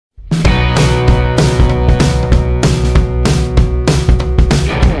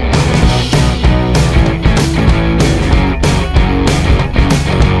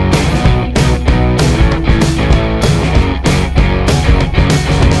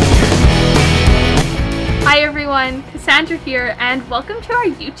everyone, Cassandra here, and welcome to our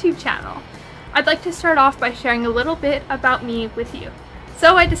YouTube channel. I'd like to start off by sharing a little bit about me with you.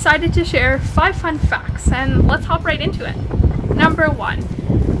 So I decided to share 5 fun facts, and let's hop right into it. Number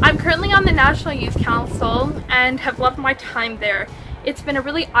 1. I'm currently on the National Youth Council and have loved my time there. It's been a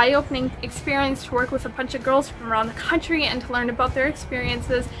really eye-opening experience to work with a bunch of girls from around the country and to learn about their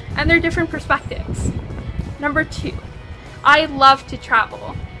experiences and their different perspectives. Number 2. I love to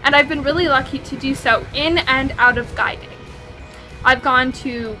travel, and I've been really lucky to do so in and out of guiding. I've gone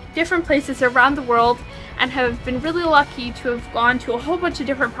to different places around the world and have been really lucky to have gone to a whole bunch of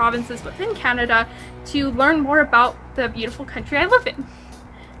different provinces within Canada to learn more about the beautiful country I live in.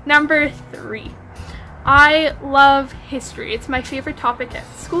 Number 3. I love history. It's my favorite topic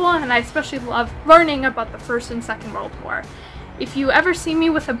at school, and I especially love learning about the First and Second World War. If you ever see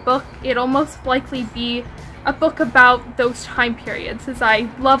me with a book, it'll most likely be a book about those time periods, as I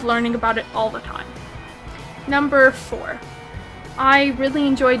love learning about it all the time. Number 4. I really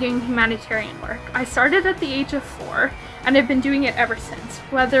enjoy doing humanitarian work. I started at the age of 4 and I've been doing it ever since.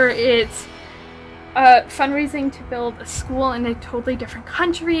 Whether it's fundraising to build a school in a totally different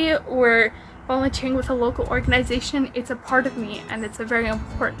country or volunteering with a local organization, it's a part of me and it's a very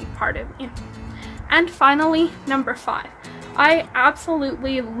important part of me. And finally, number 5. I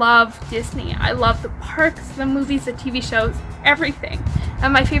absolutely love Disney. I love the parks, the movies, the TV shows, everything.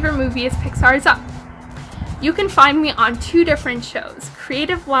 And my favorite movie is Pixar's Up. You can find me on 2 different shows,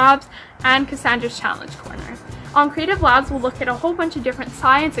 Creative Labs and Cassandra's Challenge Corner. On Creative Labs, we'll look at a whole bunch of different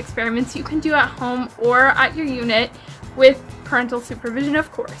science experiments you can do at home or at your unit with parental supervision,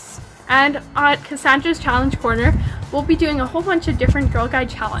 of course. And at Cassandra's Challenge Corner, we'll be doing a whole bunch of different Girl Guide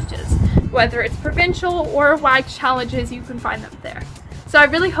challenges. Whether it's provincial or WAG challenges, you can find them there. So I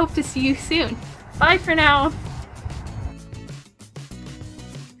really hope to see you soon. Bye for now!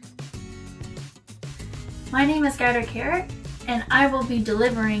 My name is Guides Carrot, and I will be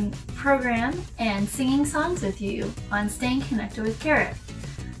delivering program and singing songs with you on Staying Connected with Carrot.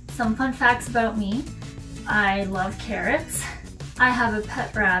 Some fun facts about me. I love carrots. I have a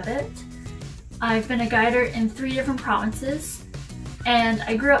pet rabbit. I've been a guider in 3 different provinces, and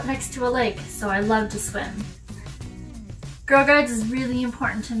I grew up next to a lake, so I love to swim. Girl Guides is really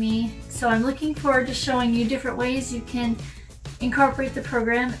important to me, so I'm looking forward to showing you different ways you can incorporate the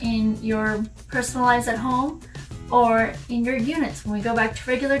program in your personal lives at home or in your units when we go back to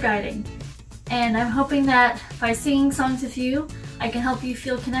regular guiding. And I'm hoping that by singing songs with you, I can help you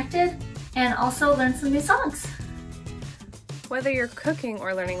feel connected and also learn some new songs. Whether you're cooking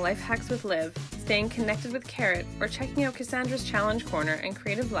or learning life hacks with Liv, staying connected with Carrot, or checking out Cassandra's Challenge Corner and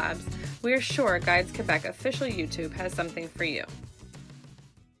Creative Labs, we are sure Guides Quebec Official YouTube has something for you.